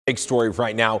Big story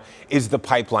right now is the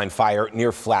pipeline fire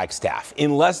near Flagstaff.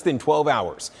 In less than 12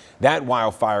 hours, that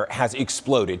wildfire has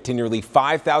exploded to nearly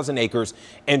 5,000 acres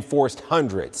and forced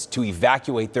hundreds to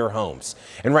evacuate their homes.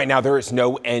 And right now there is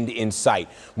no end in sight.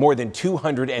 More than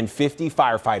 250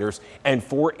 firefighters and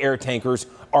 4 air tankers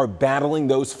are battling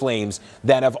those flames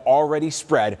that have already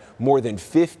spread more than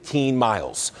 15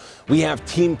 miles. We have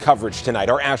team coverage tonight.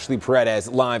 Our Ashley Paredes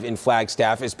live in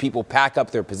Flagstaff as people pack up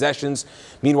their possessions.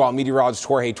 Meanwhile, meteorologist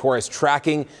Jorge Torres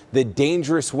tracking the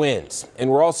dangerous winds. And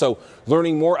we're also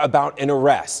learning more about an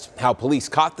arrest, how police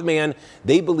caught the man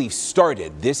they believe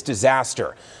started this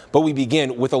disaster. But we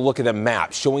begin with a look at the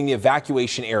map showing the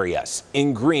evacuation areas.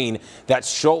 In green, that's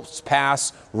Schultz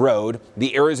Pass Road,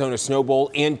 the Arizona Snow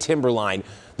Bowl, and Timberline.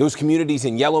 Those communities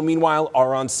in yellow, meanwhile,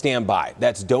 are on standby.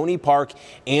 That's Doney Park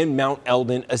and Mount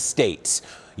Eldon Estates.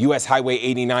 U.S. Highway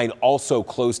 89 also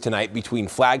closed tonight between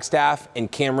Flagstaff and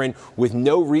Cameron with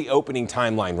no reopening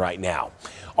timeline right now.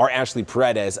 Our Ashley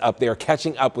Paredes up there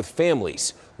catching up with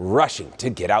families rushing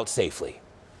to get out safely.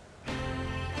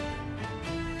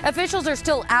 Officials are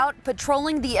still out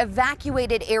patrolling the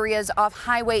evacuated areas of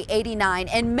Highway 89,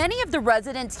 and many of the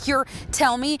residents here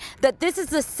tell me that this is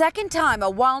the second time a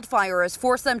wildfire has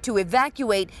forced them to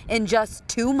evacuate in just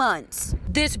 2 months.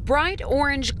 This bright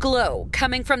orange glow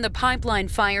coming from the pipeline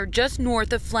fire just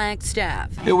north of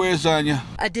Flagstaff. Hey, where's Anya?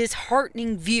 A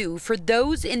disheartening view for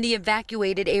those in the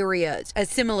evacuated areas. A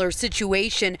similar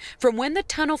situation from when the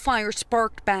tunnel fire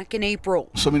sparked back in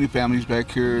April. So many families back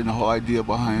here, and the whole idea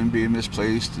behind being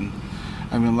misplaced. And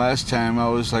I mean, last time I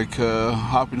was like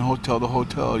hopping hotel to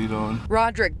hotel, you know.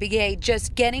 Roderick began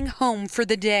just getting home for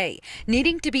the day,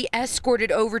 needing to be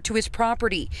escorted over to his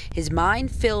property, his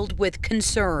mind filled with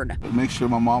concern. Make sure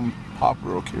my mom and pop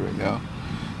are okay right now,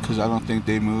 because I don't think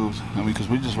they moved. I mean, because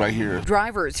we're just right here.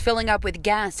 Drivers filling up with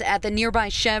gas at the nearby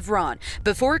Chevron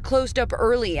before it closed up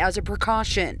early as a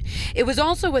precaution. It was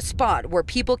also a spot where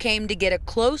people came to get a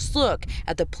close look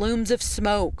at the plumes of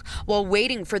smoke while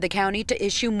waiting for the county to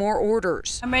issue more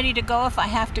orders. I'm ready to go if I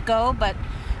have to go, but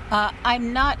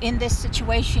I'm not in this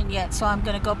situation yet, so I'm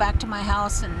going to go back to my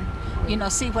house and, you know,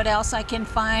 see what else I can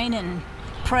find and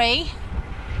pray.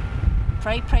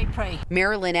 Pray, pray, pray.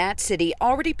 Marilyn at City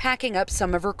already packing up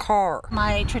some of her car.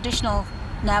 My traditional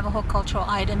Navajo cultural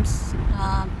items,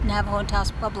 Navajo and Taos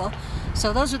Pueblo.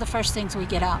 So those are the first things we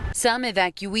get out. Some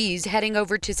evacuees heading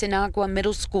over to Sinagua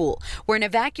Middle School, where an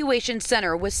evacuation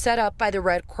center was set up by the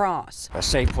Red Cross. A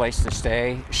safe place to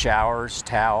stay, showers,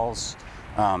 towels,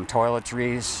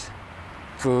 toiletries,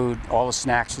 food, all the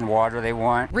snacks and water they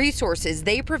want. Resources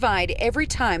they provide every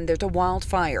time there's a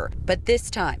wildfire, but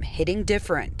this time hitting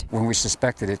different. When we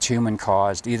suspect that it's human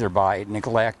caused, either by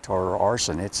neglect or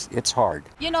arson, it's hard.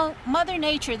 You know, Mother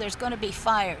Nature, there's going to be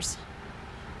fires,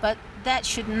 but that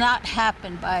should not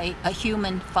happen by a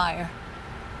human fire.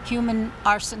 Human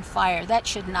arson fire, that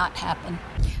should not happen.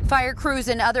 Fire crews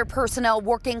and other personnel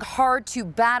working hard to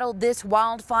battle this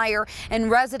wildfire, and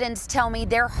residents tell me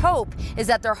their hope is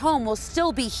that their home will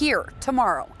still be here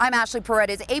tomorrow. I'm Ashley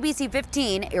Paredes, ABC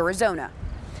 15, Arizona.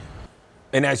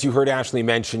 And as you heard Ashley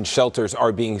mention, shelters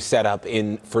are being set up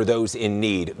for those in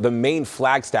need. The main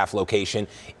Flagstaff location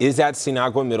is at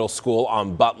Sinagua Middle School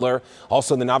on Butler.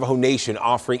 Also, the Navajo Nation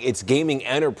offering its gaming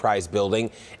enterprise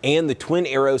building and the Twin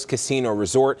Arrows Casino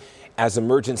Resort as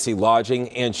emergency lodging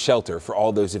and shelter for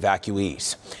all those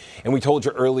evacuees. And we told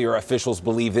you earlier, officials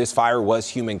believe this fire was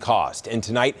human caused. And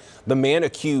tonight, the man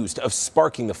accused of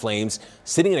sparking the flames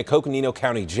sitting in a Coconino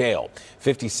County jail.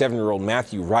 57-year-old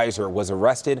Matthew Reiser was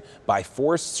arrested by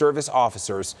Forest Service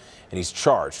officers, and he's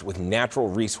charged with natural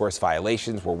resource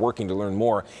violations. We're working to learn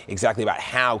more exactly about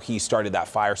how he started that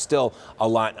fire. Still a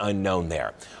lot unknown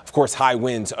there. Of course, high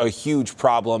winds, a huge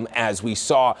problem as we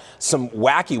saw some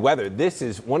wacky weather. This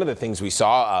is one of the things we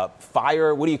saw,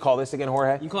 fire. What do you call this again,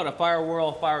 Jorge? You call it a fire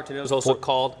whirl, fire tornado is also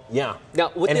called. Yeah.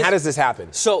 Now, and how does this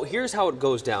happen? So here's how it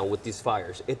goes down with these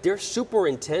fires. If they're super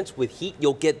intense with heat,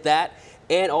 you'll get that.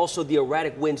 And also the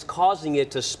erratic winds causing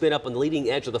it to spin up on the leading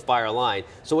edge of the fire line.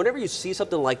 So whenever you see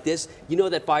something like this, you know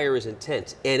that fire is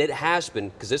intense. And it has been,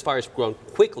 because this fire has grown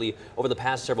quickly over the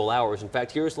past several hours. In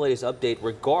fact, here's the latest update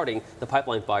regarding the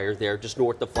pipeline fire there just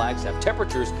north of Flagstaff.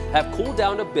 Temperatures have cooled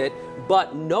down a bit,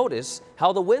 but notice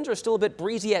how the winds are still a bit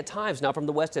breezy at times now from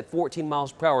the west at 14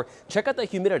 miles per hour. Check out the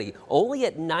humidity, only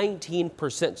at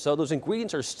 19%. So those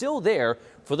ingredients are still there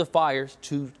for the fires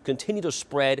to continue to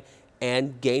spread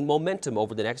and gain momentum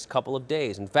over the next couple of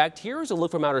days. In fact, here's a look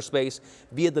from outer space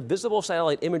via the visible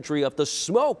satellite imagery of the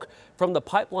smoke from the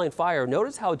pipeline fire.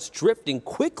 Notice how it's drifting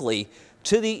quickly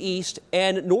to the east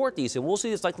and northeast. And we'll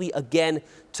see this likely again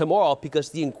tomorrow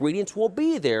because the ingredients will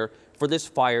be there for this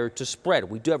fire to spread.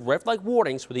 We do have red flag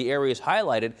warnings for the areas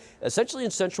highlighted, essentially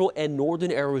in central and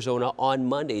northern Arizona on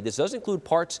Monday. This does include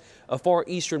parts of far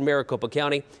eastern Maricopa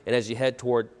County, and as you head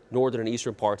toward northern and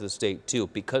eastern parts of the state too,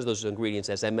 because those ingredients,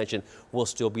 as I mentioned, will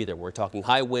still be there. We're talking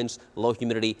high winds, low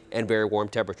humidity, and very warm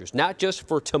temperatures, not just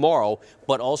for tomorrow,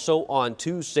 but also on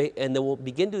Tuesday, and then we'll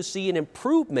begin to see an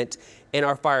improvement in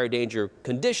our fire danger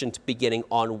conditions beginning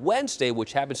on Wednesday,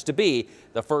 which happens to be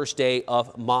the first day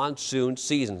of monsoon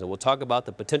season. And we'll talk about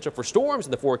the potential for storms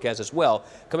in the forecast as well,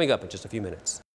 coming up in just a few minutes.